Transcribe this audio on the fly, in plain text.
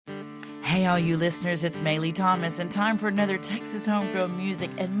Hey, all you listeners, it's Maylee Thomas, and time for another Texas Homegrown Music.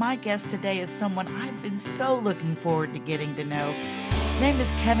 And my guest today is someone I've been so looking forward to getting to know. His name is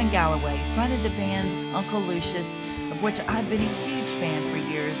Kevin Galloway, fronted the band Uncle Lucius, of which I've been a huge fan for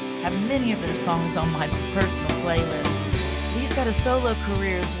years, have many of their songs on my personal playlist. He's got a solo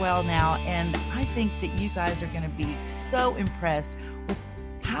career as well now, and I think that you guys are going to be so impressed with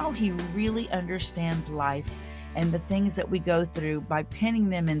how he really understands life and the things that we go through by penning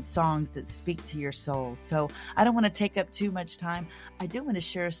them in songs that speak to your soul. So I don't want to take up too much time. I do want to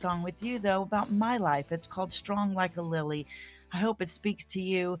share a song with you, though, about my life. It's called Strong Like a Lily. I hope it speaks to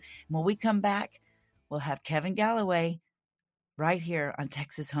you. And when we come back, we'll have Kevin Galloway right here on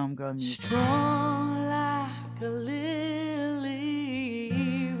Texas Homegrown Music. Strong like a lily,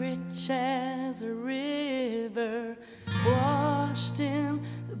 rich as a river, washed in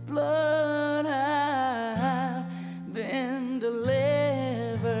the blood, I've been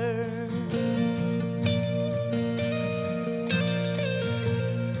delivered.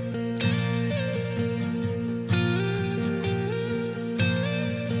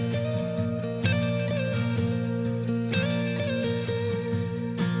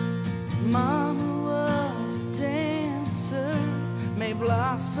 Mama was a dancer, May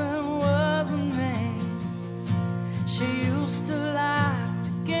Blossom was a name. She used to like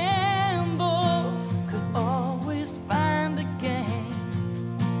to gamble, could always find a game.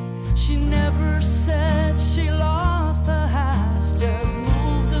 She never said she lost the house, just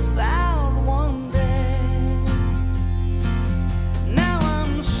moved us out one day. Now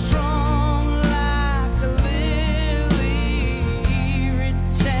I'm strong like a lily,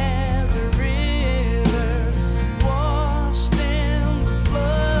 rich as a river, washed in the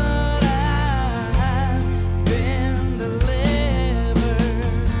blood, I've been delivered.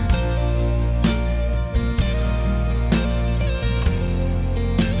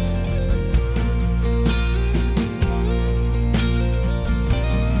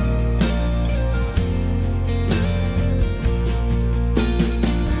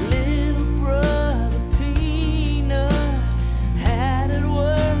 Little brother Peanut had it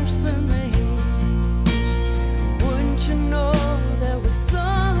worse than me. Wouldn't you know there was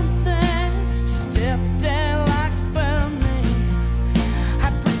something stepdad liked about me? I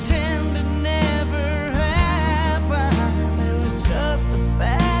pretend it never happened, it was just a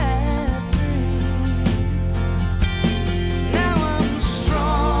bad dream. Now I'm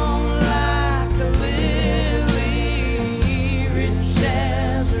strong like a lily, rich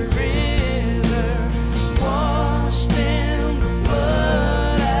as a river, washed in the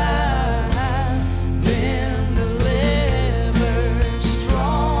blood, I've been delivered.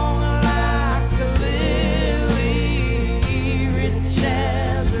 Strong like a lily, rich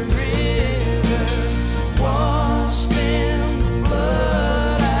as a river, washed in the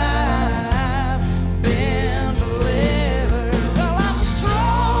blood, I've been delivered. Well, I'm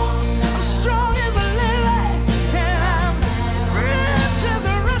strong as a lily, and I'm rich as a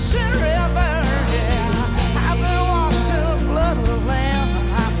rushing river. Yeah, I've been washed in the blood of the Lamb. I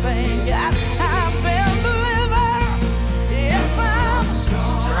thank God I've been delivered. Yes, I'm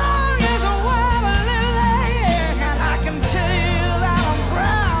strong as a wild lily, and I can tell you that I'm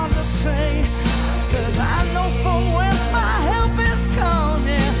proud to say, 'cause I know from whence my help is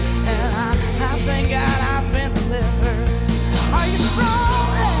coming, and I thank God I've been delivered. Are you strong?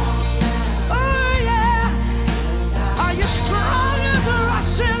 Oh yeah. Are you strong as a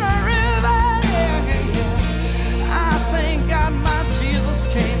rushing river? Yeah, yeah. I thank God my Jesus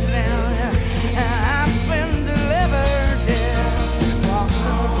came down, yeah, and I've been delivered. Yeah, washed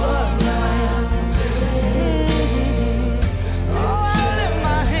in the blood of the Lamb. Oh, I lift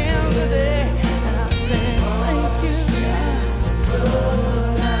my hands today and I say thank you, God.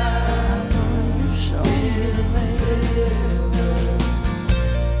 I know you showed me the way.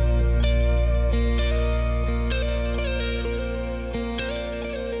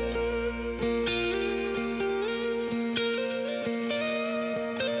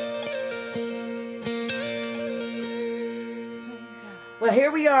 Well,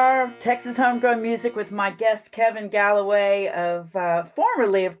 here we are, Texas Homegrown Music with my guest, Kevin Galloway, of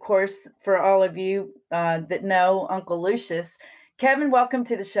formerly, of course, for all of you that know Uncle Lucius. Kevin, welcome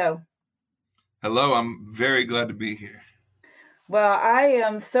to the show. Hello, I'm very glad to be here. Well, I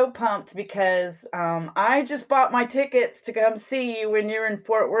am so pumped because I just bought my tickets to come see you when you're in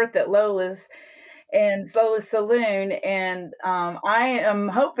Fort Worth at Lola's Saloon, and I am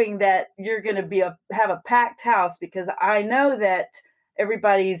hoping that you're going to have a packed house because I know that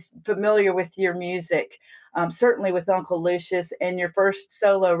everybody's familiar with your music. certainly with Uncle Lucius and your first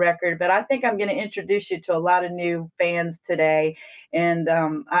solo record. But I think I'm going to introduce you to a lot of new fans today, and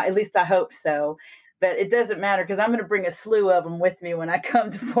at least I hope so. But it doesn't matter because I'm going to bring a slew of them with me when I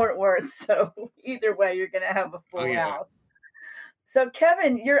come to Fort Worth. So either way, you're going to have a Oh full yeah. house. So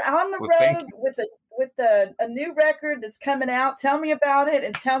Kevin, you're on the Well, thank road you. with a new record that's coming out. Tell me about it,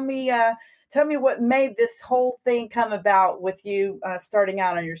 and tell me what made this whole thing come about with you starting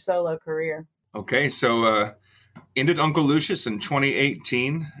out on your solo career. Okay, so ended Uncle Lucius in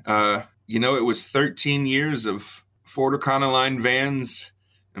 2018. It was 13 years of Ford Econoline vans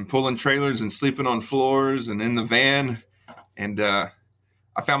and pulling trailers and sleeping on floors and in the van. And I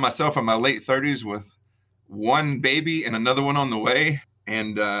found myself in my late 30s with one baby and another one on the way,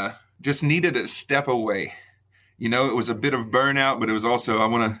 and just needed a step away. It was a bit of burnout, but it was also I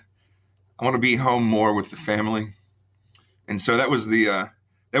want to be home more with the family, and so that was the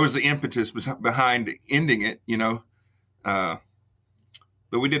impetus behind ending it. But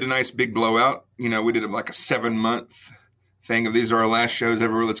we did a nice big blowout. We did like a 7-month thing of these are our last shows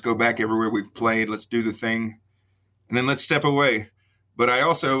ever. Let's go back everywhere we've played. Let's do the thing, and then let's step away. But I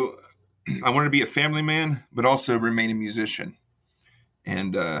wanted to be a family man, but also remain a musician.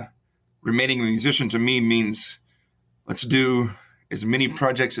 And remaining a musician to me means let's do as many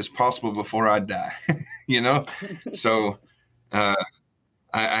projects as possible before I die, So I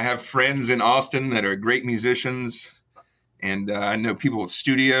have friends in Austin that are great musicians, and I know people with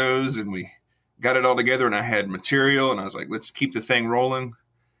studios, and we got it all together, and I had material, and I was like, let's keep the thing rolling.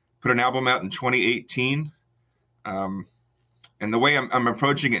 Put an album out in 2018. And the way I'm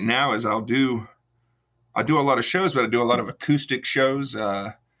approaching it now is I do a lot of shows, but I do a lot of acoustic shows,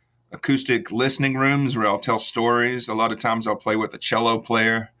 acoustic listening rooms where I'll tell stories. A lot of times I'll play with a cello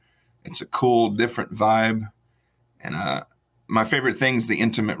player. It's a cool, different vibe. And my favorite thing is the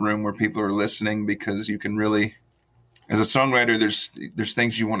intimate room where people are listening, because you can really, as a songwriter, there's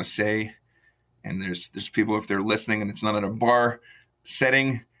things you want to say, and there's people, if they're listening and it's not at a bar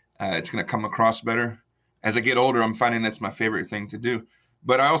setting, it's going to come across better. As I get older, I'm finding that's my favorite thing to do.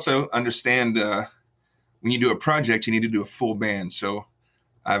 But I also understand when you do a project, you need to do a full band. So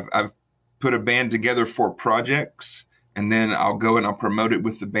I've put a band together for projects, and then I'll go and I'll promote it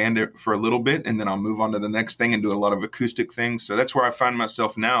with the band for a little bit, and then I'll move on to the next thing and do a lot of acoustic things. So that's where I find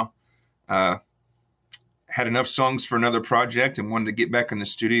myself now. Had enough songs for another project and wanted to get back in the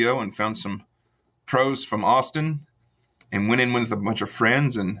studio, and found some pros from Austin and went in with a bunch of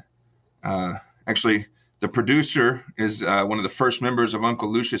friends. And actually, the producer is one of the first members of Uncle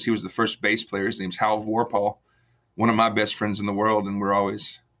Lucius. He was the first bass player. His name's Hal Vorpal, one of my best friends in the world. And we're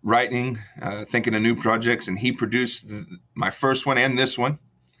always writing, thinking of new projects. And he produced my first one and this one,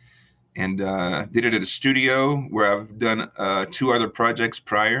 and did it at a studio where I've done 2 other projects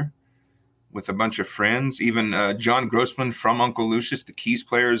prior with a bunch of friends. Even John Grossman from Uncle Lucius, the keys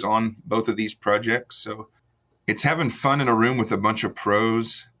player, is on both of these projects. So it's having fun in a room with a bunch of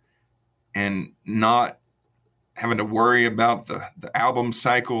pros and not having to worry about the album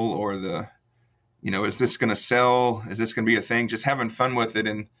cycle or is this going to sell? Is this going to be a thing? Just having fun with it,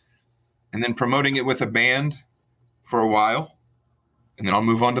 and then promoting it with a band for a while, and then I'll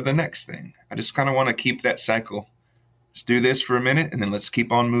move on to the next thing. I just kind of want to keep that cycle. Let's do this for a minute, and then let's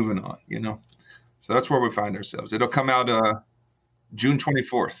keep on moving on, So that's where we find ourselves. It'll come out June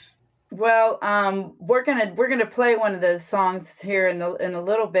 24th. Well, we're gonna play one of those songs here in a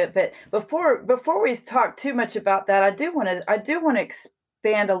little bit, but before we talk too much about that, I do want to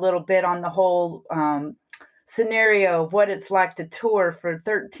expand a little bit on the whole scenario of what it's like to tour for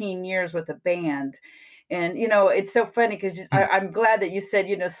 13 years with a band. And it's so funny because I'm glad that you said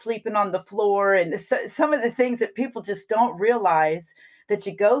sleeping on the floor, and some of the things that people just don't realize that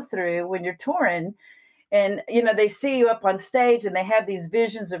you go through when you're touring. And, they see you up on stage and they have these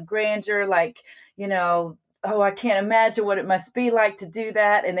visions of grandeur, like, oh, I can't imagine what it must be like to do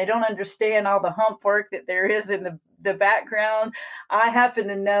that. And they don't understand all the hump work that there is in the background. I happen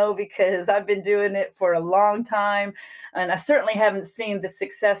to know because I've been doing it for a long time. And I certainly haven't seen the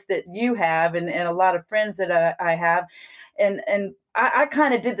success that you have and a lot of friends that I have. And I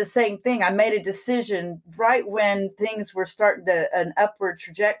kind of did the same thing. I made a decision right when things were starting an upward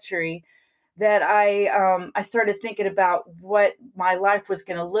trajectory, that I started thinking about what my life was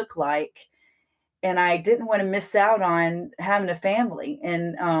going to look like, and I didn't want to miss out on having a family.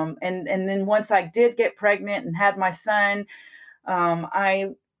 And then once I did get pregnant and had my son,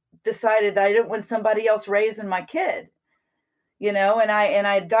 I decided that I didn't want somebody else raising my kid. and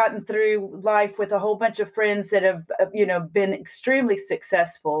I'd gotten through life with a whole bunch of friends that have, been extremely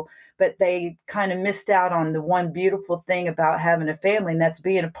successful, but they kind of missed out on the one beautiful thing about having a family, and that's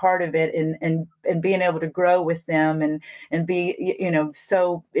being a part of it, and being able to grow with them, and be,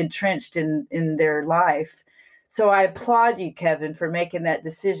 so entrenched in their life. So I applaud you, Kevin, for making that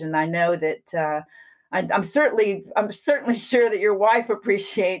decision. I know that, I'm certainly sure that your wife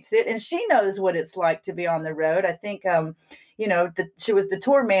appreciates it, and she knows what it's like to be on the road. I think, she was the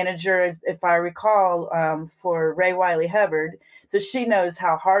tour manager, if I recall, for Ray Wiley Hubbard. So she knows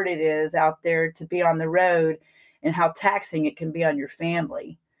how hard it is out there to be on the road and how taxing it can be on your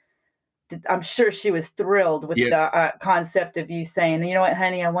family. I'm sure she was thrilled with the concept of you saying, you know what,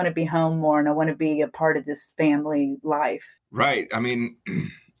 honey, I want to be home more, and I want to be a part of this family life. Right. I mean,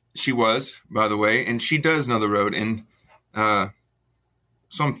 she was, by the way, and she does know the road. And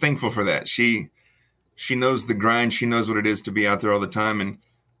so I'm thankful for that. She knows the grind. She knows what it is to be out there all the time. And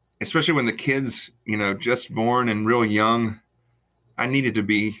especially when the kids, just born and real young, I needed to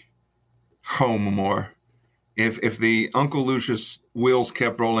be home more. If the Uncle Lucius wheels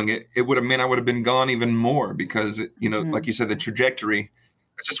kept rolling, it would have meant I would have been gone even more, because, like you said, the trajectory,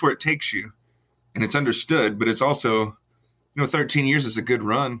 that's just where it takes you. And it's understood, but it's also, 13 years is a good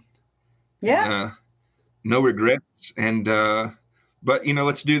run. Yeah. No regrets. And, but,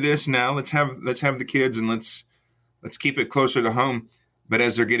 let's do this now. Let's have the kids, and let's keep it closer to home. But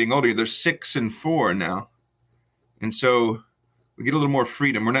as they're getting older, they're 6 and 4 now. And so we get a little more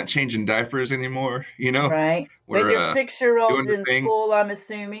freedom. We're not changing diapers anymore, Right. But your 6-year-old's in school, I'm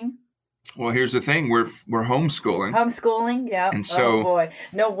assuming. Well, here's the thing. We're homeschooling. Homeschooling, yeah. And so, oh boy,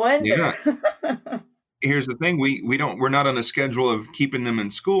 no wonder. Yeah. Here's the thing. We're not on a schedule of keeping them in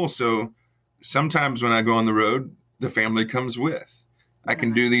school. So sometimes when I go on the road, the family comes with. I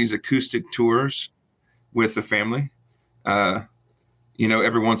can do these acoustic tours with the family.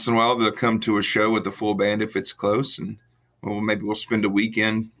 Every once in a while they'll come to a show with the full band if it's close, and maybe we'll spend a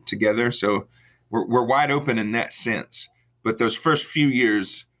weekend together. So we're wide open in that sense. But those first few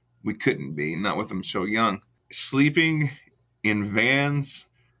years, we couldn't be, not with them so young. Sleeping in vans.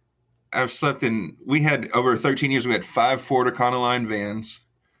 We had over 13 years, we had 5 Ford Econoline vans.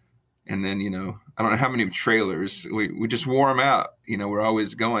 And then, I don't know how many trailers. We just wore them out. We're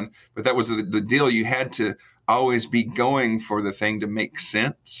always going. But that was the deal. You had to always be going for the thing to make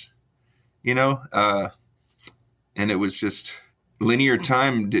sense, and it was just linear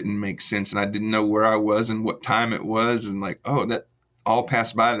time didn't make sense. And I didn't know where I was and what time it was. And that all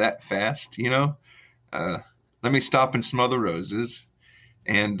passed by that fast, let me stop and smell the roses.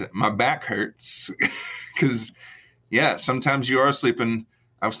 And my back hurts because, sometimes you are sleeping.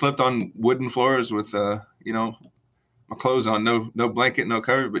 I've slept on wooden floors with, my clothes on, no blanket, no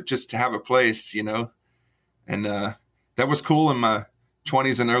cover, but just to have a place, and that was cool in my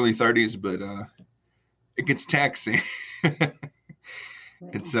 20s and early 30s, but it gets taxing.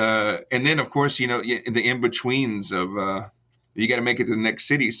 It's and then of course, the in-betweens of you got to make it to the next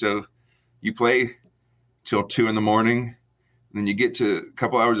city. So you play till 2 a.m, and then you get to a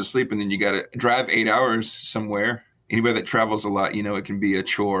couple hours of sleep, and then you got to drive 8 hours somewhere. Anybody that travels a lot, it can be a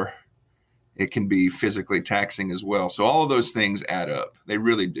chore. It can be physically taxing as well. So all of those things add up. They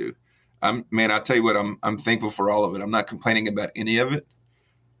really do. Man, I'll tell you what, I'm thankful for all of it. I'm not complaining about any of it.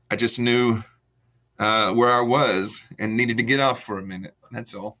 I just knew where I was and needed to get off for a minute.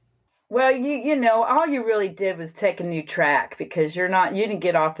 That's all. Well, all you really did was take a new track, because you didn't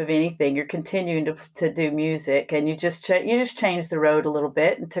get off of anything. You're continuing to do music, and you just changed the road a little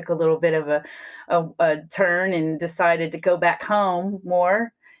bit and took a little bit of a turn and decided to go back home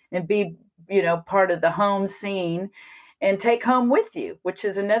more and be, part of the home scene and take home with you, which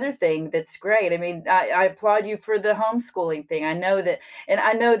is another thing that's great. I mean, I applaud you for the homeschooling thing. I know that,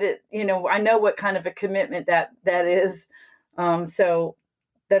 I know what kind of a commitment that is. So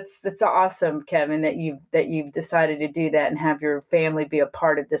that's awesome, Kevin, that you've decided to do that and have your family be a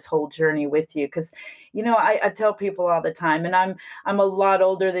part of this whole journey with you. Because, I tell people all the time, and I'm a lot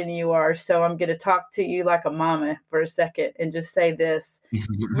older than you are, so I'm going to talk to you like a mama for a second and just say this: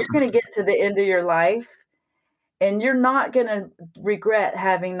 you're going to get to the end of your life, and you're not going to regret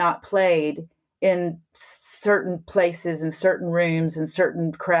having not played in certain places and certain rooms and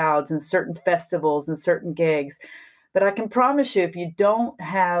certain crowds and certain festivals and certain gigs. But I can promise you, if you don't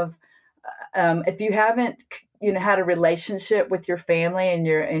have, if you haven't, had a relationship with your family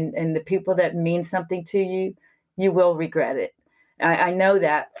and the people that mean something to you, you will regret it. I know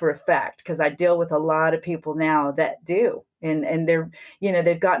that for a fact, because I deal with a lot of people now that do, and they're,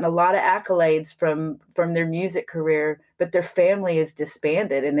 they've gotten a lot of accolades from their music career, but their family is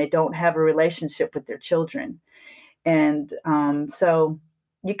disbanded and they don't have a relationship with their children. And so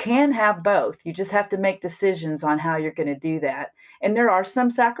you can have both. You just have to make decisions on how you're going to do that. And there are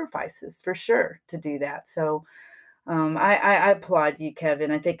some sacrifices for sure to do that. So I applaud you,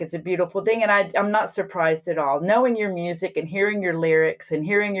 Kevin. I think it's a beautiful thing. And I'm not surprised at all. Knowing your music and hearing your lyrics and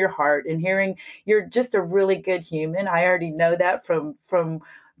hearing your heart and hearing you're just a really good human. I already know that from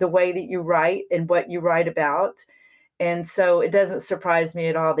the way that you write and what you write about. And so it doesn't surprise me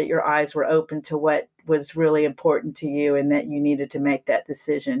at all that your eyes were open to what was really important to you and that you needed to make that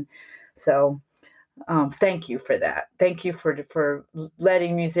decision. So thank you for that. Thank you for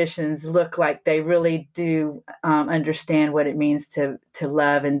letting musicians look like they really do understand what it means to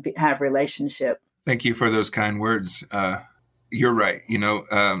love and have relationship. Thank you for those kind words. You're right.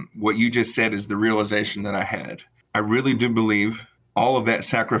 What you just said is the realization that I had. I really do believe all of that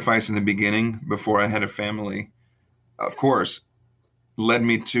sacrifice in the beginning before I had a family, of course, led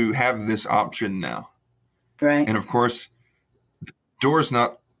me to have this option now. Right. And of course, the door's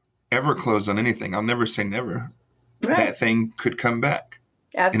not ever closed on anything. I'll never say never. Right. That thing could come back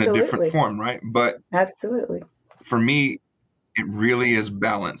Absolutely. in a different form, right? But absolutely, for me, it really is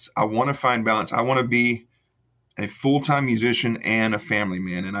balance. I want to find balance. I want to be a full-time musician and a family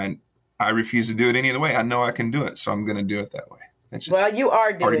man. And I refuse to do it any other way. I know I can do it, so I'm going to do it that way. Well, you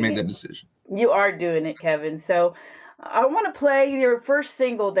are doing already made it. that decision. You are doing it, Kevin. So I want to play your first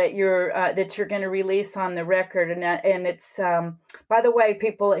single that you're going to release on the record, and it's by the way,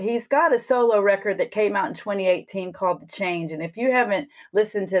 people, he's got a solo record that came out in 2018 called The Change, and if you haven't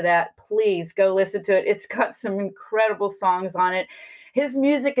listened to that, please go listen to it. It's got some incredible songs on it. His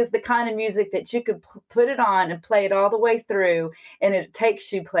music is the kind of music that you could put it on and play it all the way through, and it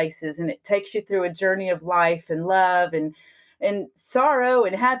takes you places, and it takes you through a journey of life and love and sorrow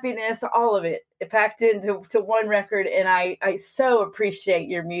and happiness, all of it packed into one record. And I so appreciate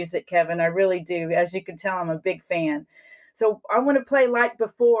your music, Kevin. I really do. As you can tell, I'm a big fan. So I want to play Like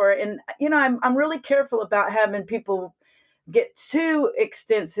Before. And, I'm really careful about having people get too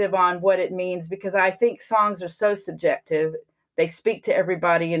extensive on what it means, because I think songs are so subjective. They speak to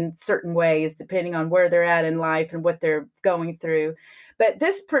everybody in certain ways, depending on where they're at in life and what they're going through. But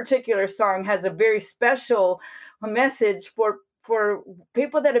this particular song has a very special message for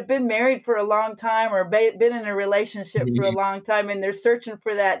people that have been married for a long time or been in a relationship for a long time, and they're searching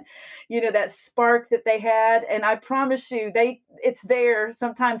for that, that spark that they had. And I promise you, it's there.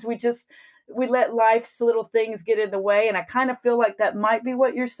 Sometimes we let life's little things get in the way. And I kind of feel like that might be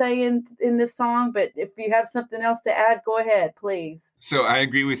what you're saying in this song. But if you have something else to add, go ahead, please. So I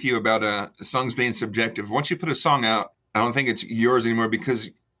agree with you about songs being subjective. Once you put a song out, I don't think it's yours anymore,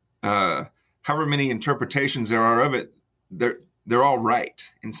 because however many interpretations there are of it, they're all right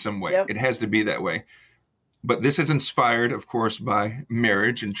in some way. Yep. It has to be that way. But this is inspired, of course, by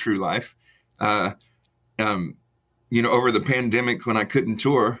marriage and true life. Over the pandemic when I couldn't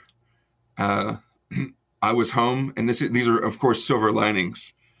tour, I was home, and these are, of course, silver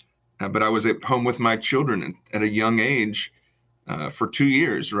linings. But I was at home with my children at a young age for 2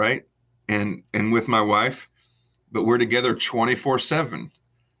 years, right? And with my wife, but we're together 24/7.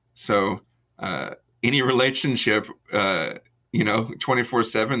 So any relationship,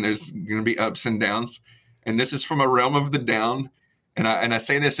 24/7, there's going to be ups and downs. And this is from a realm of the down. And I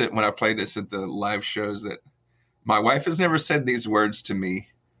say this when I play this at the live shows, that my wife has never said these words to me,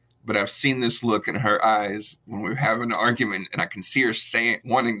 but I've seen this look in her eyes when we're having an argument, and I can see her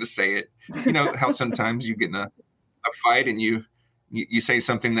wanting to say it. You know how sometimes you get in a fight and you say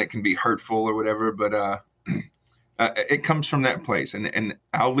something that can be hurtful or whatever, but it comes from that place. And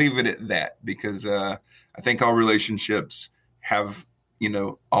I'll leave it at that, because I think all relationships have,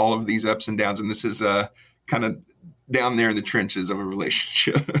 all of these ups and downs. And this is kind of down there in the trenches of a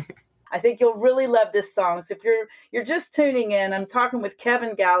relationship. I think you'll really love this song. So if you're just tuning in, I'm talking with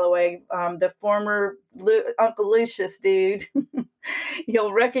Kevin Galloway, the former Uncle Lucius dude.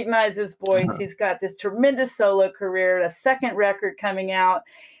 You'll recognize his voice. Uh-huh. He's got this tremendous solo career, a second record coming out,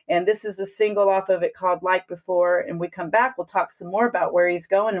 and this is a single off of it called Like Before. And we come back, we'll talk some more about where he's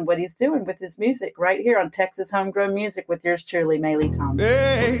going and what he's doing with his music right here on Texas Homegrown Music with yours truly, Maylee Thomas.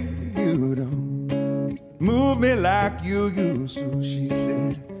 Hey, you don't move me like you used to, she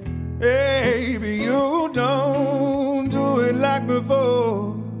said. Baby, you don't do it like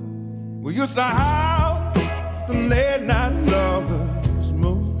before. We used to howl the late night lovers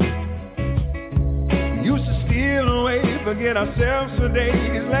move. We used to steal away, forget ourselves for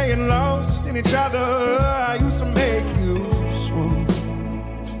days, laying lost in each other. I used to make you swoon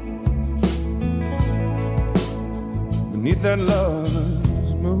beneath that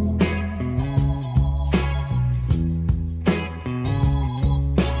lover's moon.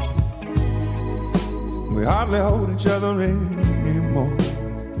 We hardly hardly hold each other anymore.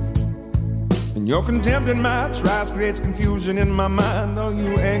 And your contempt in my trust creates confusion in my mind. Are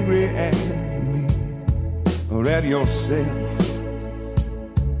you angry at me or at yourself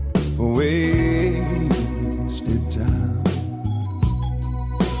for wasted time?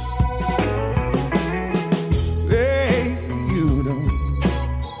 Hey, you don't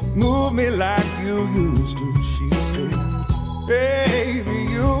move me like you used to, she said. Baby,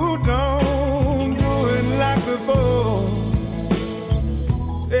 you don't do it like before.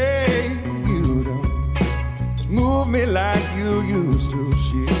 Hey, you don't move me like you used to,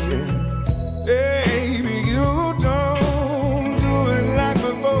 she said. Baby, you don't do it like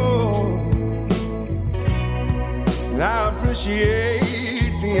before. And I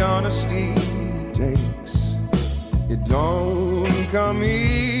appreciate the honesty it takes. It don't come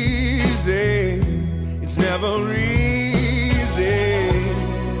easy. It's never easy.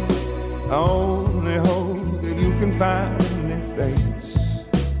 I only hope that you can finally face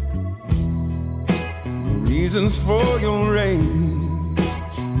the reasons for your rage.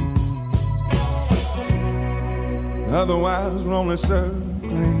 Otherwise, we're only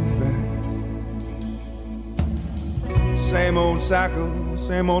circling back. Same old cycle,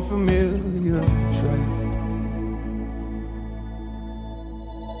 same old familiar track.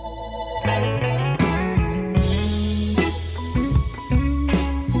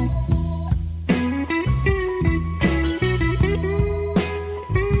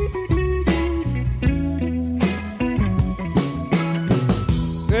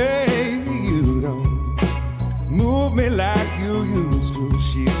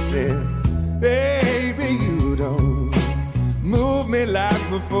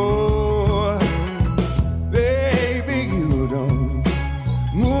 Before, baby, you don't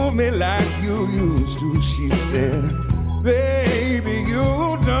move me like you used to, she said. Baby,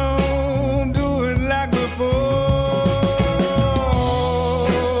 you don't do it like before.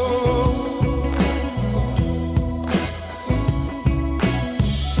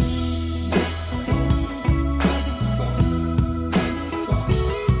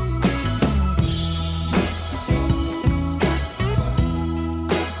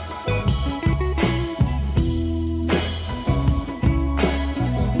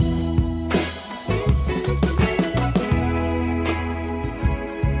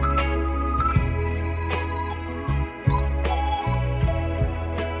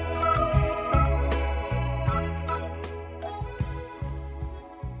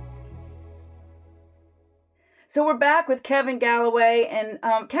 So we're back with Kevin Galloway. And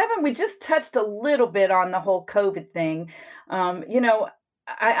Kevin, we just touched a little bit on the whole COVID thing. I'm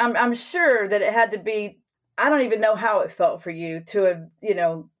sure that it had to be, I don't even know how it felt for you to have,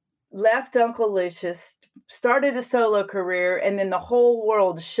 left Uncle Lucius, started a solo career, and then the whole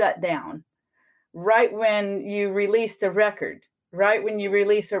world shut down right when you released a record. Right when you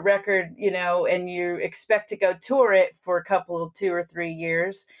release a record, and you expect to go tour it for a couple of 2 or 3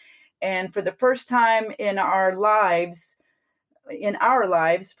 years. And for the first time in our lives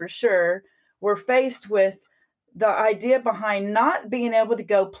for sure, we're faced with the idea behind not being able to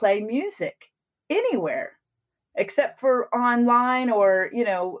go play music anywhere except for online or,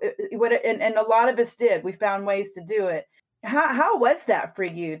 and a lot of us did. We found ways to do it. How was that for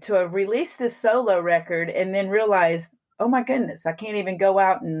you to have released this solo record and then realize, oh my goodness, I can't even go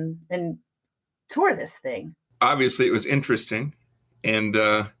out and tour this thing? Obviously, it was interesting. And,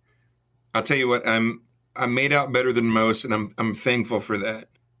 I'll tell you what, I made out better than most, and I'm thankful for that.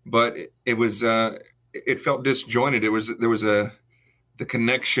 But it was it felt disjointed. The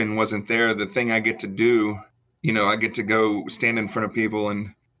connection wasn't there. The thing I get to do, I get to go stand in front of people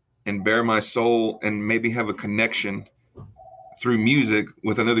and bare my soul and maybe have a connection through music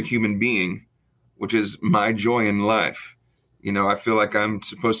with another human being, which is my joy in life. I feel like I'm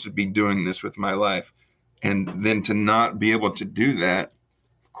supposed to be doing this with my life, and then to not be able to do that.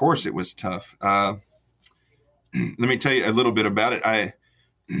 Of course, it was tough. Let me tell you a little bit about it.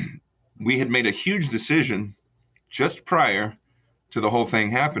 We had made a huge decision just prior to the whole thing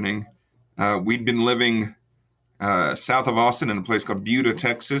happening. We'd been living south of Austin in a place called Buda,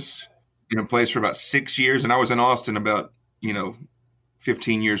 Texas, in a place for about 6 years. And I was in Austin about,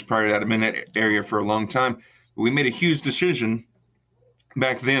 15 years prior to that. I'm in that area for a long time. But we made a huge decision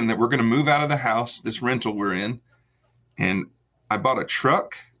back then that we're going to move out of the house, this rental we're in. And I bought a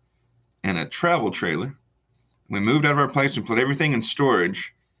truck and a travel trailer. We moved out of our place and put everything in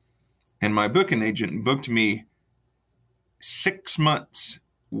storage. And my booking agent booked me 6 months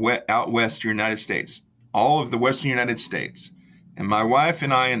out west United States, all of the Western United States. And my wife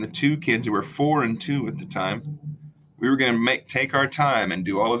and I and the 2 kids, who were 4 and 2 at the time, we were going to take our time and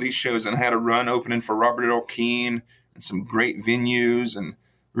do all of these shows, and I had a run opening for Robert Earl Keen and some great venues, and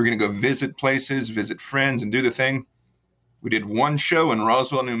we were going to go visit places, visit friends, and do the thing. We did one show in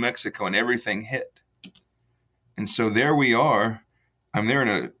Roswell, New Mexico, and everything hit. And so there we are. I'm there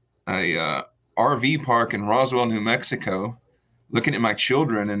in a RV park in Roswell, New Mexico, looking at my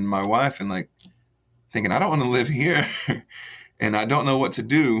children and my wife and like thinking, I don't want to live here and I don't know what to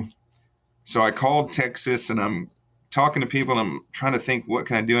do. So I called Texas and I'm talking to people and I'm trying to think, what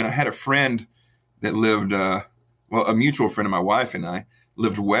can I do? And I had a friend that lived, a mutual friend of my wife and I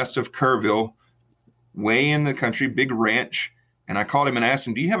lived west of Kerrville, way in the country, big ranch. And I called him and asked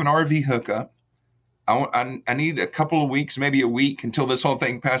him, do you have an RV hookup? I need a couple of weeks, maybe a week until this whole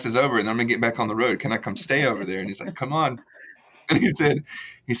thing passes over and then I'm going to get back on the road. Can I come stay over there? And he's like, come on. And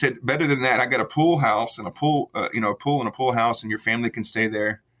he said, better than that, I got a pool house and a pool and a pool house and your family can stay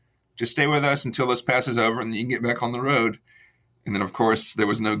there. Just stay with us until this passes over and then you can get back on the road. And then, of course, there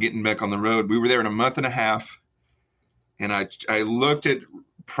was no getting back on the road. We were there in a month and a half. And I looked at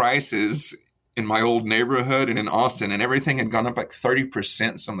prices in my old neighborhood and in Austin, and everything had gone up like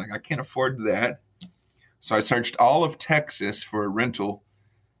 30%. So I'm like, I can't afford that. So I searched all of Texas for a rental,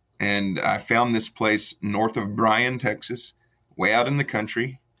 and I found this place north of Bryan, Texas, way out in the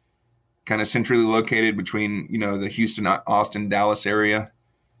country, kind of centrally located between, the Houston, Austin, Dallas area.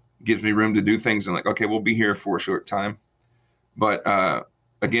 Gives me room to do things. I'm like, okay, we'll be here for a short time. But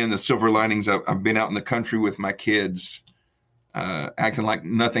again, the silver linings, I've been out in the country with my kids, acting like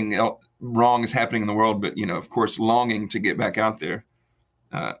nothing else wrong is happening in the world, but, of course, longing to get back out there.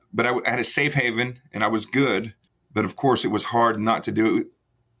 But I had a safe haven and I was good. But of course, it was hard not to do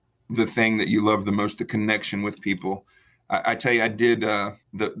the thing that you love the most, the connection with people. I tell you, I did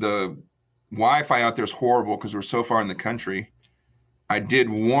the Wi-Fi out there is horrible because we're so far in the country. I did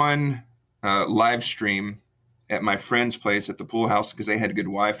one live stream at my friend's place at the pool house because they had good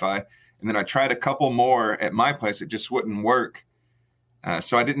Wi-Fi. And then I tried a couple more at my place. It just wouldn't work.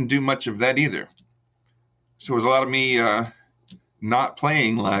 So I didn't do much of that either. So it was a lot of me not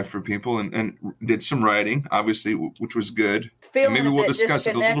playing live for people and did some writing, obviously, which was good. And maybe we'll discuss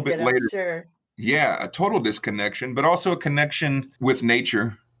it a little bit later. Sure. Yeah, a total disconnection, but also a connection with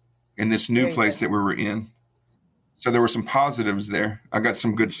nature in this new place that we were in. So there were some positives there. I got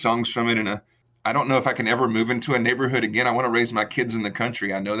some good songs from it. And I don't know if I can ever move into a neighborhood again. I want to raise my kids in the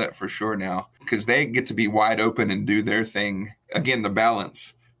country. I know that for sure now because they get to be wide open and do their thing. Again, the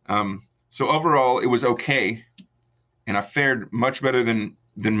balance. So overall, it was okay. And I fared much better than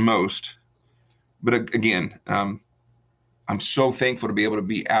most. But again, I'm so thankful to be able to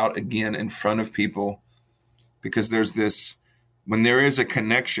be out again in front of people because there's this, when there is a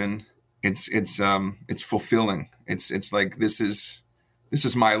connection, it's fulfilling. It's like, this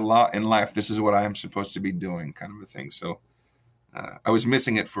is my lot in life. This is what I am supposed to be doing, kind of a thing. So I was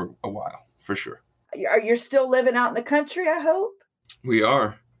missing it for a while, for sure. You're still living out in the country, I hope? We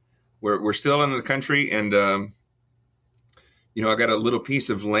are. We're still in the country, and I got a little piece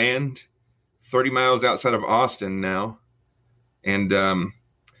of land 30 miles outside of Austin now. And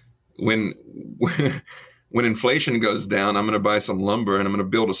when inflation goes down, I'm going to buy some lumber and I'm going to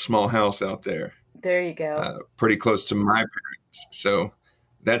build a small house out there. There you go. Pretty close to my parents. So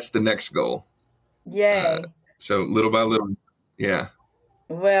that's the next goal. Yay. So little by little. Yeah.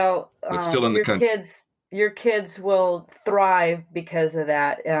 Well, but still in the country. Your kids will thrive because of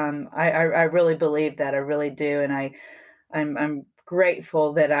that. I really believe that. I really do. And I'm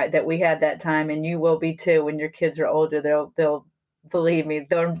grateful that we had that time, and you will be too. When your kids are older, they'll believe me,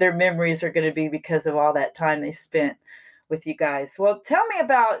 their memories are going to be because of all that time they spent with you guys. Well, tell me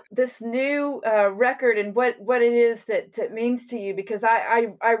about this new record and what it is that it means to you, because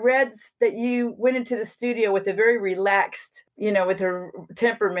I read that you went into the studio with a very relaxed, with a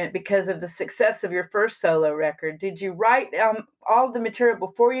temperament because of the success of your first solo record. Did you write all the material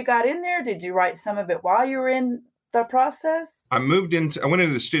before you got in there? Did you write some of it while you were in the process? I went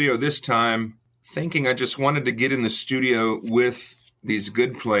into the studio this time thinking I just wanted to get in the studio with these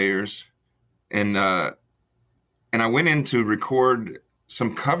good players, and I went in to record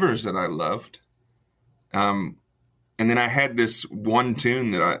some covers that I loved, and then I had this one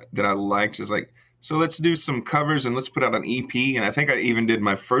tune that I liked. It's like, so let's do some covers and let's put out an EP. And I think I even did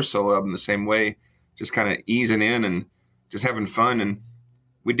my first solo album the same way, just kind of easing in and just having fun. And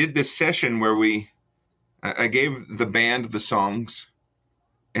we did this session where I gave the band the songs.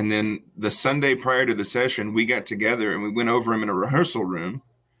 And then the Sunday prior to the session, we got together and we went over them in a rehearsal room.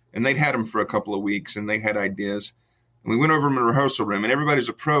 And they'd had them for a couple of weeks and they had ideas. And we went over them in a rehearsal room and everybody's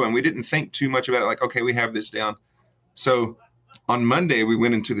a pro. And we didn't think too much about it. Like, okay, we have this down. So on Monday, we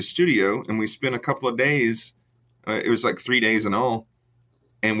went into the studio and we spent a couple of days It was like 3 days in all.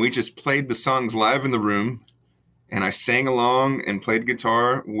 And we just played the songs live in the room. And I sang along and played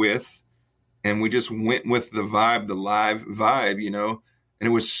guitar with, and we just went with the vibe, the live vibe, and it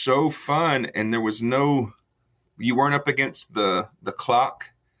was so fun. And there was you weren't up against the clock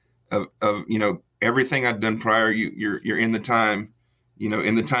of everything I'd done prior. You're in the time,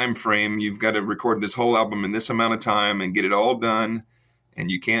 in the time frame. You've got to record this whole album in this amount of time and get it all done.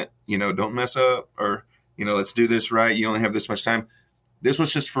 And you can't, don't mess up, or, let's do this right. You only have this much time. This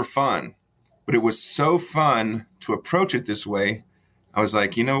was just for fun. But it was so fun to approach it this way. I was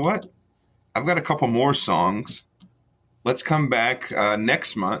like, you know what? I've got a couple more songs. Let's come back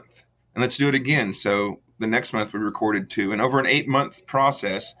next month and let's do it again. So the next month we recorded 2. And over an 8-month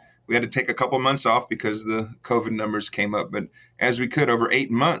process, we had to take a couple months off because the COVID numbers came up. But as we could, over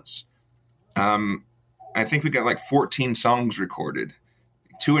 8 months, I think we got like 14 songs recorded,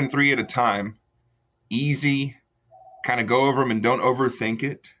 2 and 3 at a time. Easy, kind of go over them and don't overthink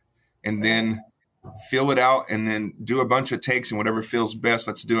it. And then fill it out and then do a bunch of takes, and whatever feels best,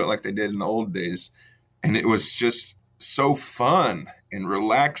 let's do it like they did in the old days. And it was just so fun and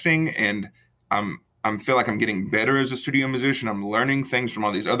relaxing. And I feel like I'm getting better as a studio musician. I'm learning things from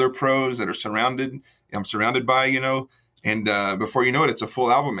all these other pros that I'm surrounded by, and before you know it, it's a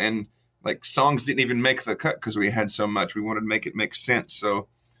full album. And like songs didn't even make the cut because we had so much. We wanted to make it make sense. So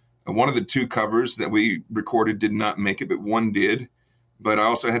one of the 2 covers that we recorded did not make it, but one did. But I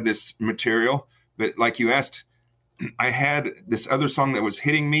also had this material. But like you asked, I had this other song that was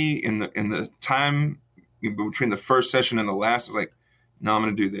hitting me in the time between the first session and the last. I was like, no, I'm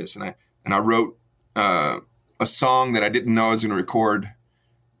going to do this. And I wrote a song that I didn't know I was going to record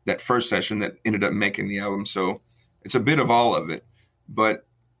that first session that ended up making the album. So it's a bit of all of it. But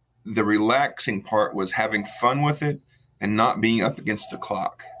the relaxing part was having fun with it and not being up against the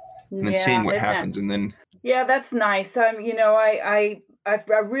clock and then seeing what happens. And then. Yeah, that's nice.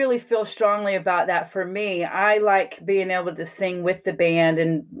 I really feel strongly about that. For me, I like being able to sing with the band,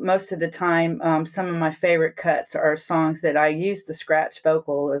 and most of the time, some of my favorite cuts are songs that I use the scratch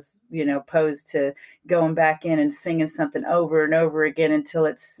vocal as, opposed to going back in and singing something over and over again until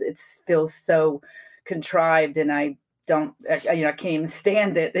it feels so contrived, and I can't even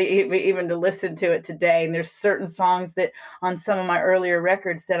stand it, even to listen to it today. And there's certain songs that on some of my earlier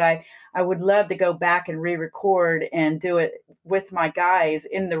records that I would love to go back and re-record and do it with my guys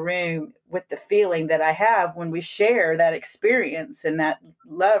in the room with the feeling that I have when we share that experience and that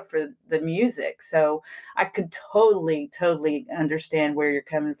love for the music. So I could totally understand where you're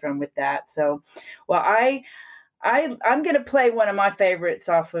coming from with that. So, well, I'm going to play one of my favorites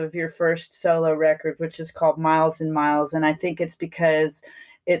off of your first solo record, which is called Miles and Miles. And I think it's because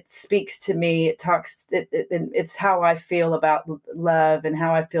it speaks to me. It's how I feel about love and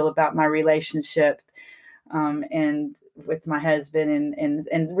how I feel about my relationship, and with my husband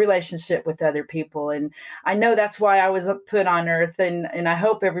and relationship with other people. And I know that's why I was put on earth. And I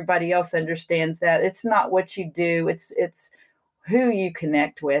hope everybody else understands that it's not what you do. It's who you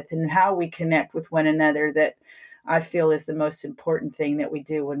connect with and how we connect with one another that I feel is the most important thing that we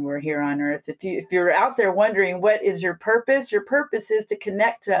do when we're here on earth. If you're out there wondering what is your purpose is to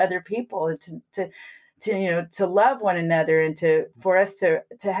connect to other people and to love one another, and for us to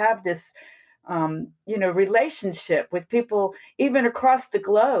have this relationship with people even across the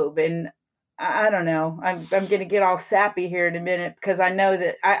globe. And I don't know, I'm going to get all sappy here in a minute because I know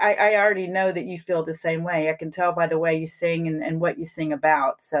that I already know that you feel the same way. I can tell by the way you sing and what you sing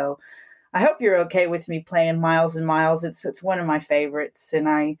about. So I hope you're okay with me playing Miles and Miles. It's one of my favorites, and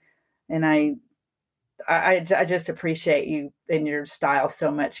I just appreciate you and your style so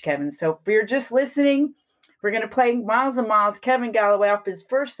much, Kevin. So if you're just listening, we're going to play Miles and Miles, Kevin Galloway, off his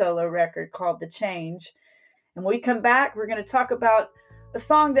first solo record called The Change. And when we come back, we're going to talk about a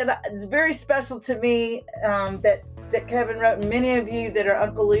song that is very special to me, that Kevin wrote, and many of you that are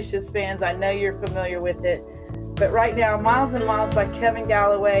Uncle Lucius fans, I know you're familiar with it. But right now, Miles and Miles by Kevin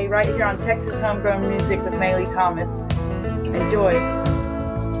Galloway, right here on Texas Homegrown Music with Maley Thomas. Enjoy.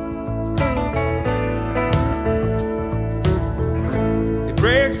 It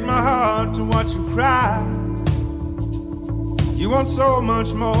breaks my heart to watch you cry. You want so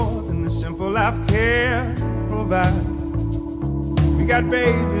much more than the simple life can provide. We got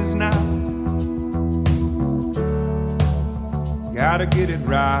babies now, gotta get it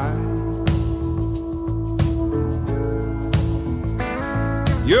right.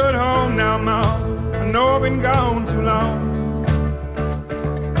 You're at home now, Mom. I know I've been gone too long.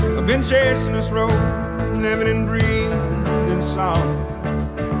 I've been chasing this road, living and breathing in song.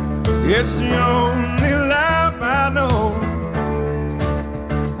 It's the only life I know.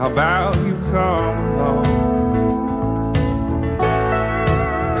 How about you come along?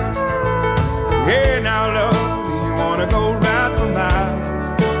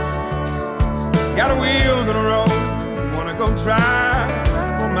 drive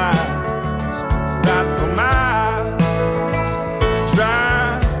for miles, ride for miles,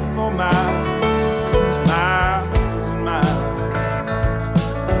 drive for miles, miles and miles.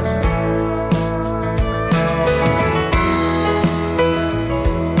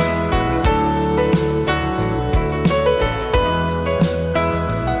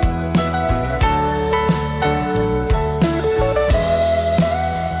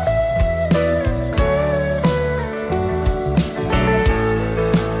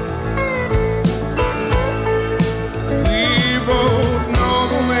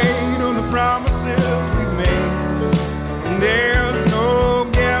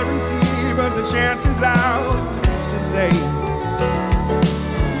 Chances out to take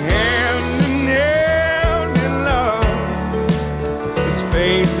hand in hand in love. Let's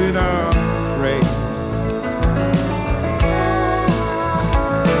face it, I'm afraid.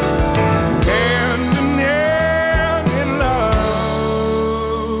 Hand in hand in love.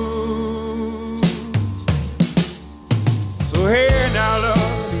 So hey now,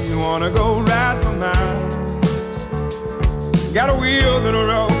 love, do you wanna go ride for miles? Got a wheel in a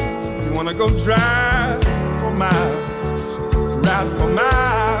road. Wanna go drive for miles, ride for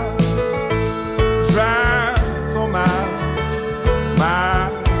miles, drive for miles,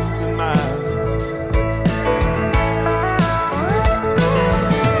 miles and miles.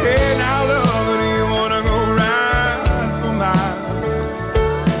 Hey now, love, do you wanna go ride for miles?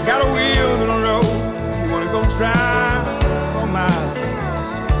 Got a wheel in the road. You wanna go drive for miles,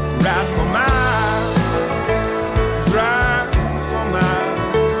 ride for miles, drive for miles.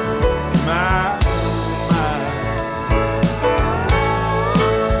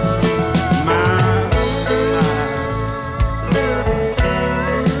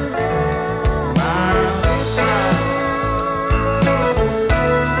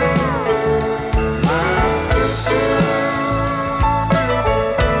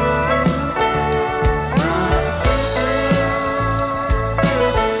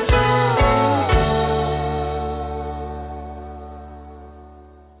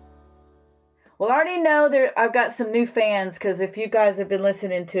 I've got some new fans, because if you guys have been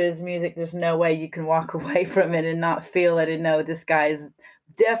listening to his music, there's no way you can walk away from it and not feel it and know this guy is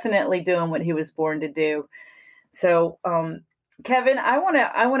definitely doing what he was born to do. So, Kevin, I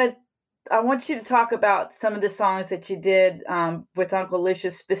want you to talk about some of the songs that you did with Uncle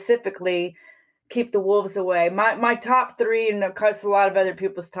Lucius, specifically "Keep the Wolves Away." My top three, and of course a lot of other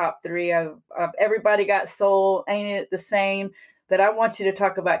people's top three. Everybody Got Soul, Ain't It the Same. But I want you to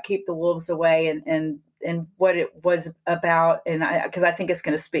talk about "Keep the Wolves Away" and what it was about, and because I think it's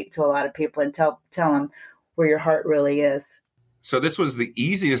going to speak to a lot of people and tell them where your heart really is. So this was the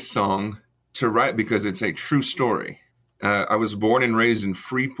easiest song to write because it's a true story. I was born and raised in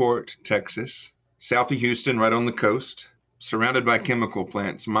Freeport, Texas, south of Houston, right on the coast, surrounded by chemical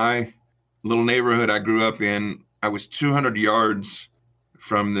plants. My little neighborhood I grew up in, I was 200 yards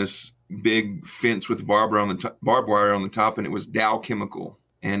from this big fence with barbed wire on the top, and it was Dow Chemical.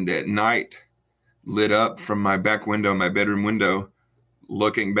 And at night, lit up from my back window, my bedroom window,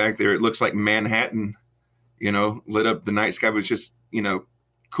 looking back there, it looks like Manhattan, lit up. The night sky was just,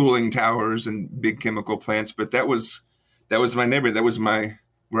 cooling towers and big chemical plants. But that was my neighborhood. That was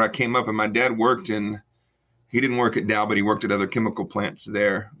where I came up. And my dad he didn't work at Dow, but he worked at other chemical plants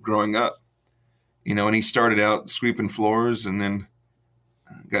there growing up, and he started out sweeping floors and then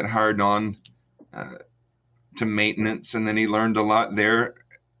got hired on to maintenance, and then he learned a lot there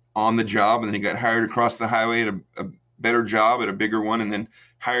on the job, and then he got hired across the highway at a better job at a bigger one, and then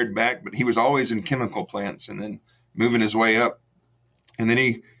hired back. But he was always in chemical plants and then moving his way up. And then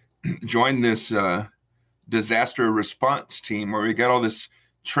he joined this disaster response team where he got all this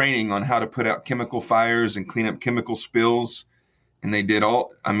training on how to put out chemical fires and clean up chemical spills. And he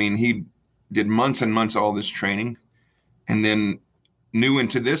did months and months of all this training. And then new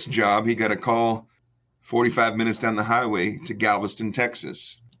into this job, he got a call 45 minutes down the highway to Galveston,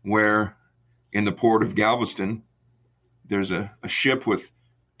 Texas, where in the port of Galveston, there's a ship with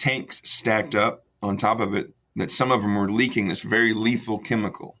tanks stacked up on top of it that some of them were leaking this very lethal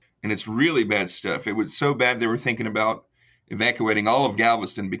chemical. And it's really bad stuff. It was so bad they were thinking about evacuating all of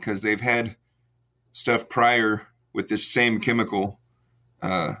Galveston because they've had stuff prior with this same chemical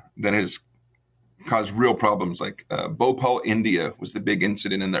that has caused real problems. Like Bhopal, India was the big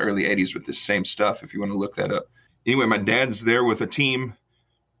incident in the early 80s with this same stuff, if you want to look that up. Anyway, my dad's there with a team,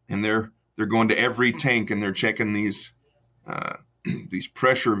 and they're going to every tank, and they're checking these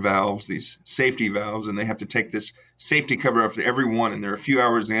pressure valves, these safety valves, and they have to take this safety cover off to every one. And they're a few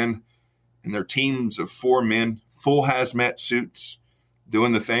hours in, and they're teams of 4 men, full hazmat suits,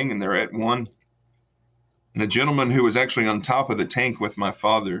 doing the thing, and they're at one. And a gentleman who was actually on top of the tank with my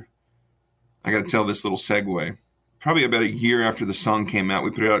father, I got to tell this little segue. Probably about a year after the song came out,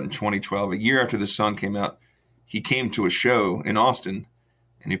 we put it out in 2012. A year after the song came out, he came to a show in Austin,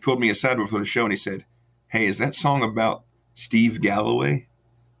 and he pulled me aside before the show, and he said, "Hey, is that song about Steve Galloway,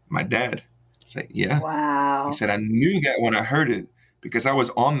 my dad?" I said, "Yeah." Wow. He said, "I knew that when I heard it because I was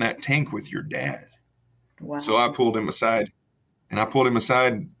on that tank with your dad." Wow. So I pulled him aside, and I pulled him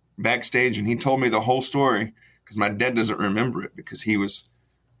aside backstage, and he told me the whole story because my dad doesn't remember it because he was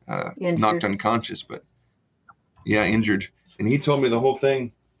knocked unconscious, but injured. And he told me the whole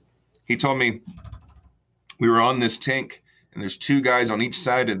thing. He told me we were on this tank, and there's two guys on each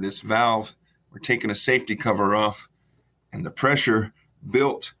side of this valve. We're taking a safety cover off, and the pressure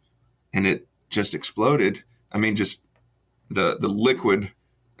built, and it just exploded. I mean, just the liquid,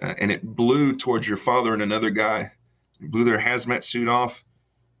 and it blew towards your father and another guy. It blew their hazmat suit off,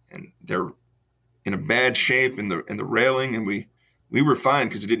 and they're in a bad shape in the railing, and we were fine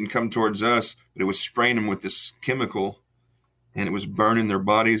because it didn't come towards us, but it was spraying them with this chemical, and it was burning their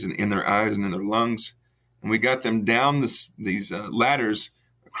bodies and in their eyes and in their lungs. And we got them down these ladders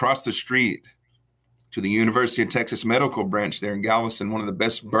across the street to the University of Texas Medical Branch there in Galveston, one of the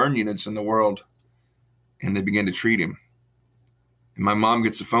best burn units in the world, and they began to treat him. And my mom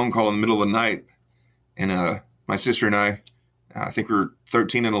gets a phone call in the middle of the night, and my sister and I think we were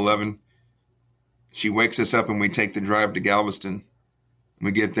 13 and 11. She wakes us up, and we take the drive to Galveston.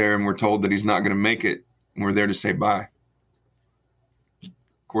 We get there, and we're told that he's not going to make it, and we're there to say bye.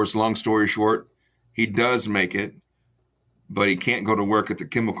 Of course, long story short, he does make it, but he can't go to work at the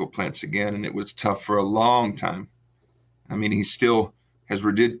chemical plants again, and it was tough for a long time. I mean, he still has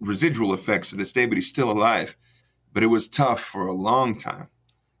residual effects to this day, but he's still alive. But it was tough for a long time.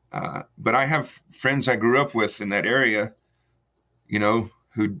 But I have friends I grew up with in that area,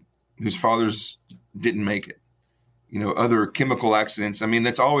 whose fathers didn't make it. Other chemical accidents. I mean,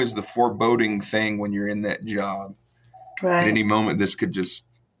 that's always the foreboding thing when you're in that job. Right. At any moment, this could just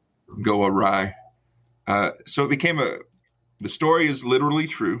go awry. So it became the story is literally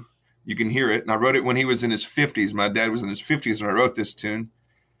true. You can hear it. And I wrote it when he was in his 50s. My dad was in his 50s when I wrote this tune.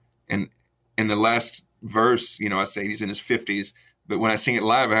 And in the last verse, I say he's in his 50s. But when I sing it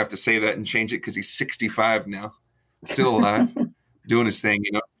live, I have to say that and change it because he's 65 now. Still alive, doing his thing,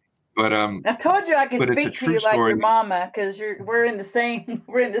 But I told you I could speak to you like your mama because we're in the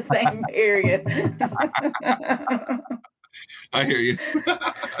same area. I hear you.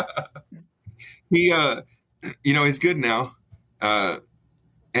 He he's good now,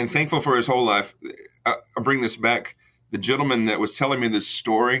 and thankful for his whole life. I'll bring this back. The gentleman that was telling me this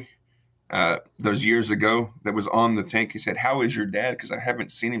story those years ago that was on the tank, he said, "How is your dad?" Because I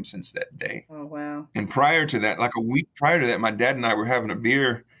haven't seen him since that day. Oh, wow. And prior to that, like a week prior to that, my dad and I were having a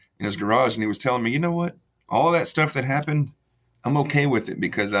beer in his garage, and he was telling me, "You know what? All that stuff that happened, I'm okay with it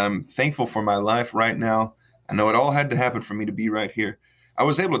because I'm thankful for my life right now. I know it all had to happen for me to be right here." I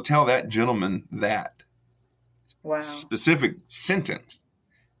was able to tell that gentleman that specific sentence.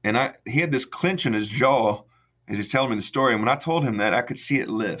 And he had this clench in his jaw as he's telling me the story. And when I told him that, I could see it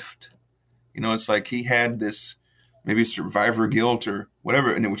lift. It's like he had this maybe survivor guilt or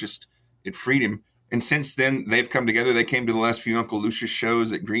whatever, and it freed him. And since then, they've come together. They came to the last few Uncle Lucius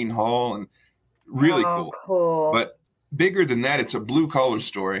shows at Green Hall, and really cool. But bigger than that, it's a blue-collar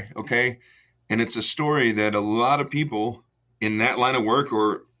story, okay? And it's a story that a lot of people in that line of work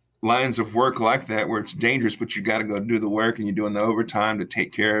or lines of work like that, where it's dangerous, but you got to go do the work and you're doing the overtime to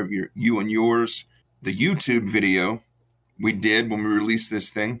take care of you and yours. The YouTube video we did when we released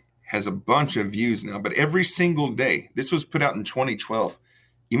this thing has a bunch of views now, but every single day, this was put out in 2012.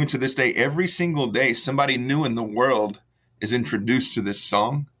 Even to this day, every single day, somebody new in the world is introduced to this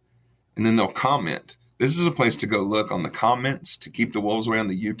song, and then they'll comment. This is a place to go look on the comments to keep the wolves away on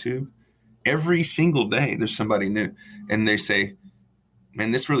the YouTube. Every single day, there's somebody new, and they say,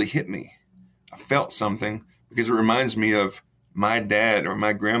 "Man, this really hit me. I felt something," because it reminds me of my dad or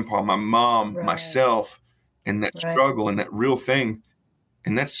my grandpa, my mom, myself, and that struggle and that real thing.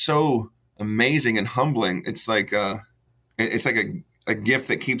 And that's so amazing and humbling. It's like a gift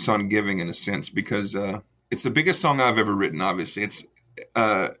that keeps on giving in a sense, because it's the biggest song I've ever written. Obviously, it's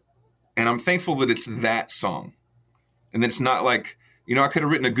and I'm thankful that it's that song, and it's not like, I could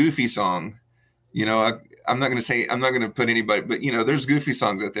have written a goofy song. I'm not going to put anybody, but there's goofy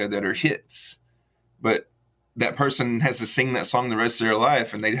songs out there that are hits, but that person has to sing that song the rest of their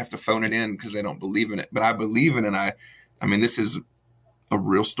life, and they'd have to phone it in because they don't believe in it. But I believe in it. I mean, this is a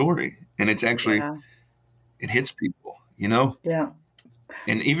real story, and it's actually, it hits people, Yeah.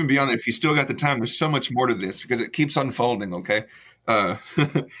 And even beyond that, if you still got the time, there's so much more to this because it keeps unfolding. Okay.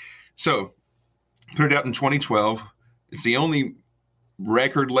 So Put it out in 2012. It's the only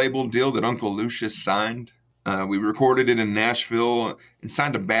record label deal that Uncle Lucius signed. We recorded it in Nashville and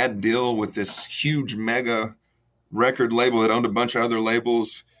signed a bad deal with this huge mega record label that owned a bunch of other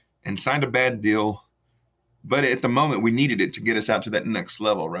labels and signed a bad deal. But at the moment, we needed it to get us out to that next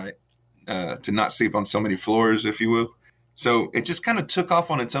level, right? To not sleep on so many floors, if you will. So it just kind of took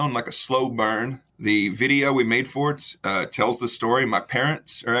off on its own like a slow burn. The video we made for it tells the story. My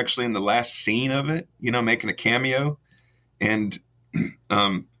parents are actually in the last scene of it, making a cameo. And,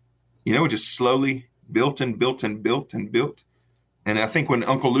 it just slowly built and built and built and built. And I think when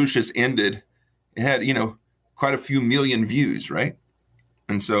Uncle Lucius ended, it had, quite a few million views, right?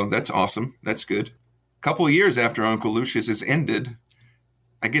 And so that's awesome. That's good. A couple of years after Uncle Lucius has ended,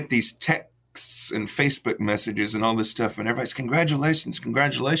 I get these texts and Facebook messages and all this stuff, and everybody's,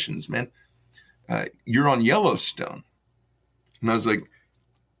 congratulations, man. You're on Yellowstone. And I was like,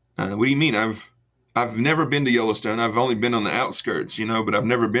 what do you mean? I've never been to Yellowstone. I've only been on the outskirts, but I've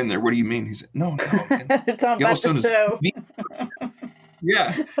never been there. What do you mean? He said, no, man. Yellowstone is a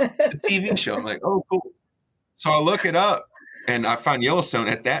yeah, it's a TV show. I'm like, oh, cool. So I look it up, and I find Yellowstone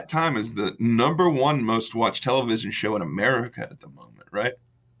at that time is the number one most watched television show in America at the moment, right?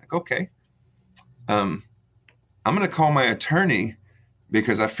 Like, okay. I'm going to call my attorney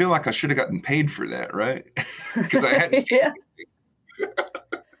because I feel like I should have gotten paid for that, right? Because I hadn't seen it.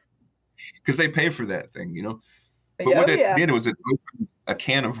 Because they pay for that thing, But what it did was it opened a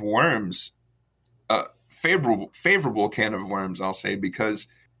can of worms, favorable can of worms, I'll say, because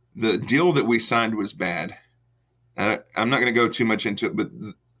the deal that we signed was bad. And I'm not going to go too much into it, but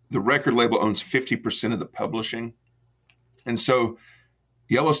the record label owns 50% of the publishing. And so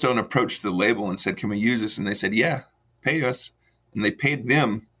Yellowstone approached the label and said, can we use this? And they said, yeah, pay us. And they paid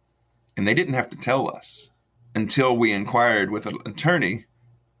them, and they didn't have to tell us until we inquired with an attorney.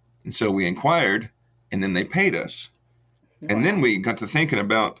 And so we inquired, and then they paid us. Wow. And then we got to thinking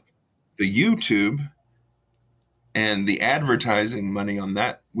about the YouTube and the advertising money on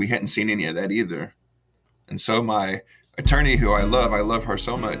that. We hadn't seen any of that either. And so my attorney, who I love her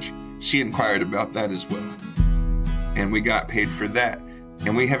so much, she inquired about that as well. And we got paid for that.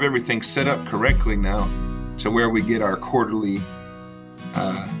 And we have everything set up correctly now to where we get our quarterly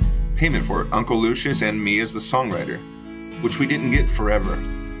payment for it. Uncle Lucius and me as the songwriter, which we didn't get forever.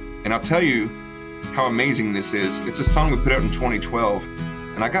 And I'll tell you how amazing this is. It's a song we put out in 2012,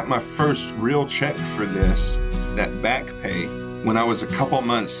 and I got my first real check for this, that back pay, when I was a couple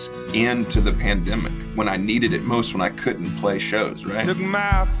months into the pandemic, when I needed it most, when I couldn't play shows, right? Took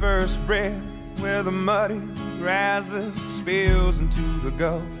my first breath where the muddy rises, spills into the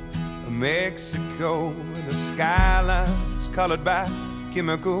Gulf of Mexico, where the skyline's colored by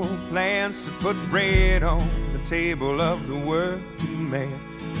chemical plants that put bread on the table of the working man,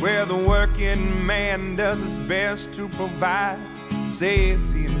 where the working man does his best to provide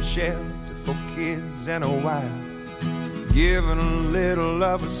safety and shelter for kids and a wife, giving a little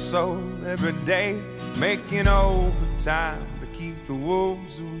of his soul every day, making overtime to keep the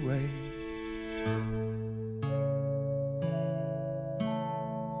wolves away.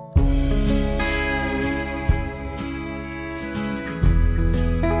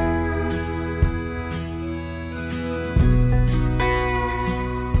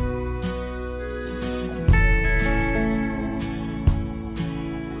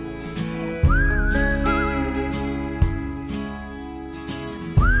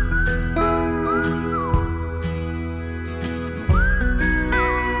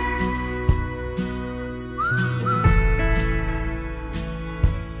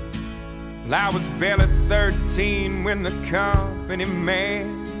 I was barely 13 when the company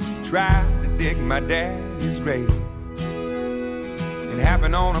man tried to dig my daddy's grave. It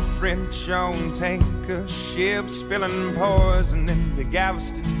happened on a French-owned tanker ship, spilling poison into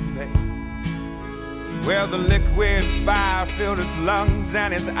Galveston Bay, where the liquid fire filled his lungs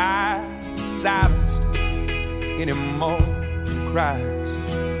and his eyes silenced any more cries.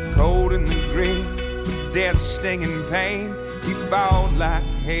 Cold in the grave, with death's stinging pain, he fought like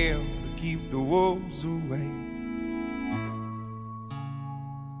hell to keep the wolves away.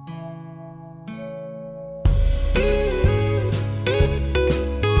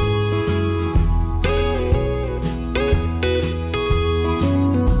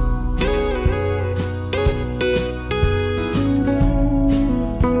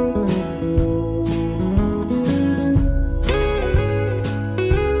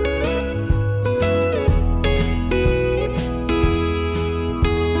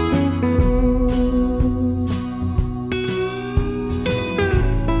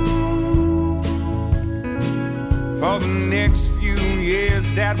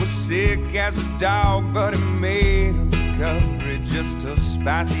 dad was sick as a dog, but he made a recovery just to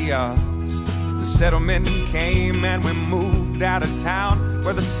spite the odds. The settlement came and we moved out of town,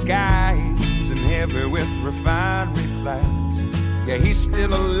 where the sky isn't heavy with refinery clouds. Yeah, he's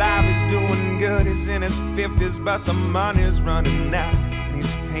still alive, he's doing good, he's in his 50s, but the money's running out, and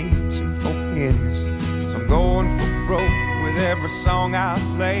he's pinching for pennies. So I'm going for broke with every song I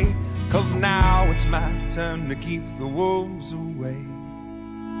play, 'cause now it's my turn to keep the wolves away.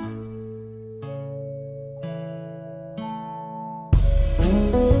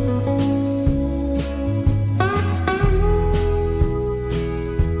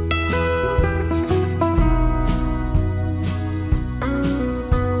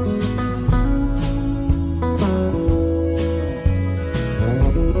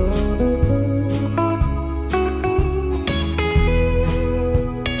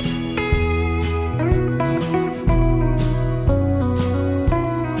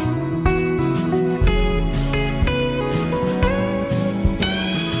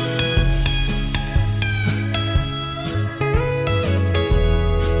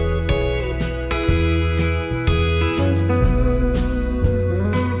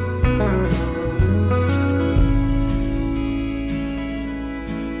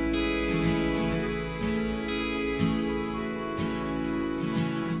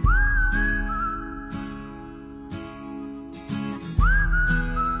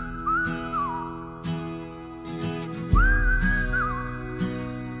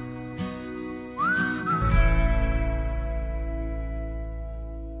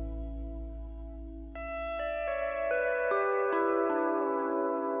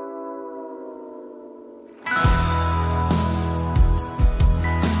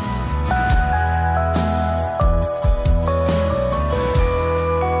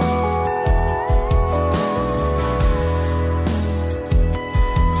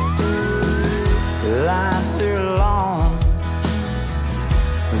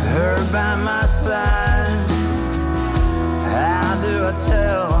 By my side, how do I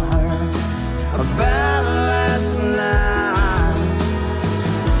tell her about last night?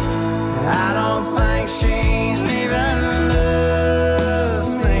 I don't think she even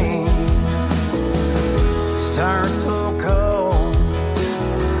loves me. It's turned so cold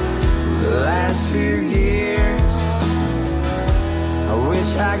the last few years. I wish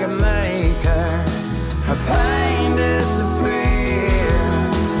I could make her pain disappear.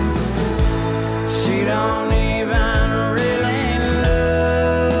 She don't even really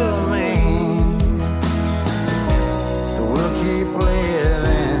love me, so we'll keep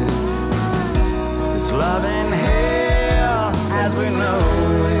living this loving hell as we know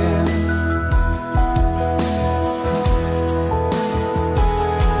it.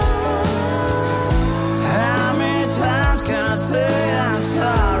 How many times can I say I'm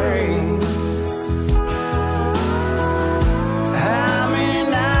sorry? How many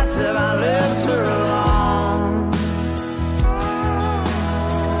nights have I left her alone?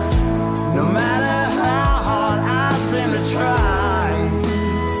 No matter how hard I seem to try,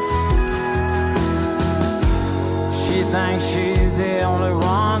 she thinks she's the only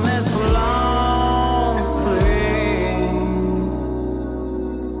one that's lonely.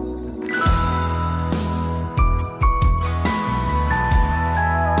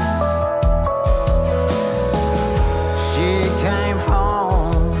 She came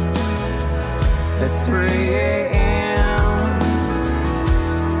home at 3 a.m.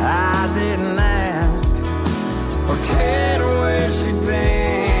 I didn't ask or cared where she'd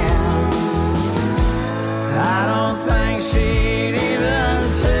been. I don't think she'd even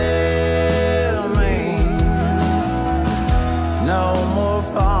tell me. No more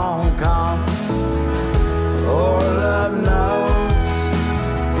phone calls or love notes.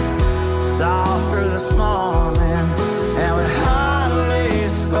 Saw her this morning and we hardly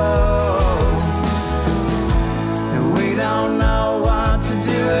spoke. And we don't know what to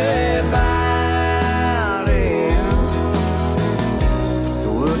do about it. So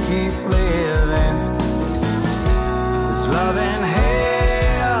we'll keep living this loving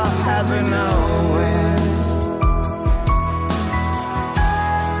hell as we know it.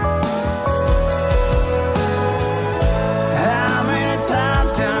 How many times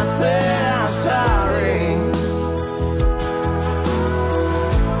can I say I'm sorry?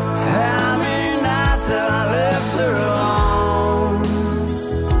 How many nights have I left her alone?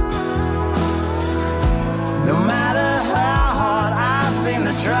 No matter how hard I seem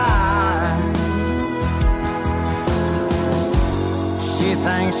to try, she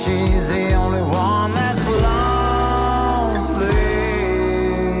thinks she's the only one that's lonely.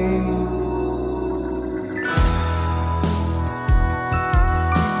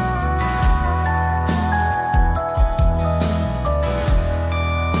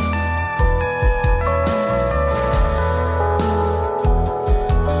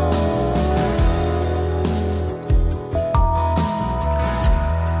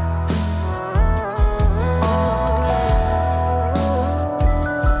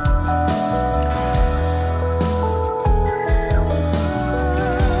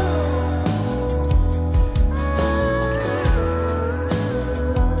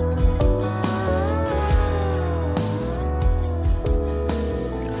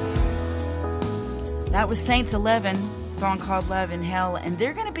 That was Saints 11, a song called Love in Hell, and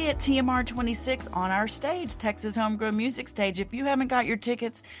they're going to be at TMR 26 on our stage, Texas Homegrown Music Stage. If you haven't got your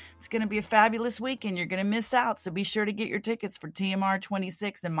tickets, it's going to be a fabulous weekend. You're going to miss out, so be sure to get your tickets for TMR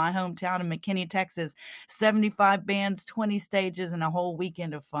 26 in my hometown of McKinney, Texas. 75 bands, 20 stages, and a whole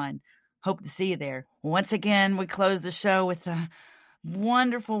weekend of fun. Hope to see you there. Once again, we close the show with a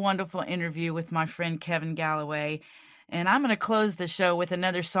wonderful, wonderful interview with my friend Kevin Galloway. And I'm going to close the show with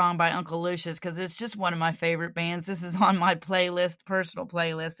another song by Uncle Lucius because it's just one of my favorite bands. This is on my playlist, personal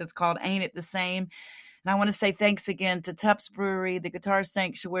playlist. It's called Ain't It the Same? And I want to say thanks again to Tups Brewery, the Guitar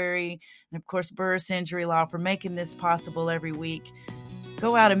Sanctuary, and of course Burris Injury Law for making this possible every week.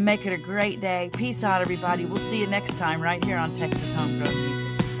 Go out and make it a great day. Peace out, everybody. We'll see you next time right here on Texas Homegrown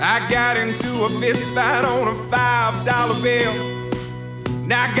Music. I got into a fist fight on a $5 bill.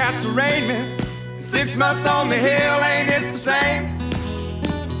 Now I got some raiment. 6 months on the hill, ain't it the same?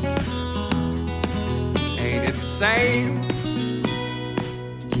 Ain't it the same?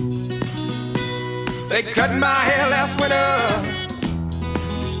 They cut my hair last winter.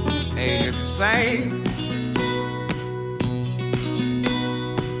 Ain't it the same?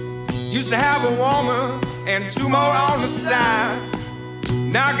 Used to have a woman and 2 more on the side.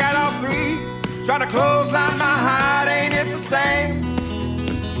 Now I got all 3, trying to clothesline my hide. Ain't it the same?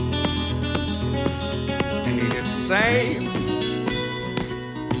 Same.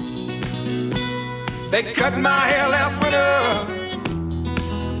 They cut my hair last winter.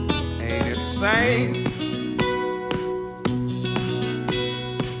 Ain't it the same?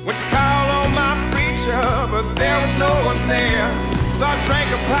 Went to call on my preacher, but there was no one there. So I drank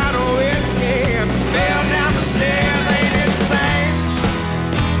a pint of whiskey and fell down the stairs. Ain't it the same?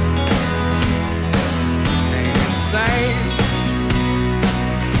 Ain't it the same?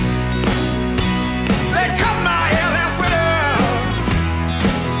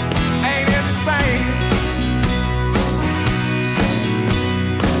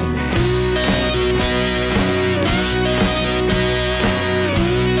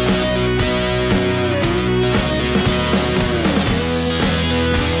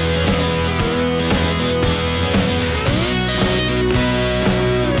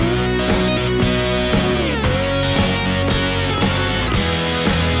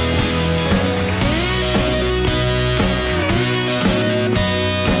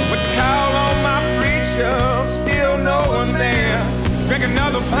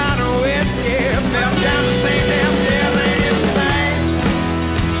 Another pint of whiskey, fell down the same damn stairs. Ain't it the same?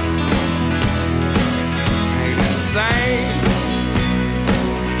 Ain't it the same?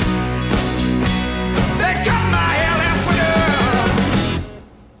 They cut my hair last winter.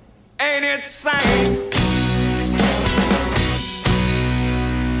 Ain't it the same?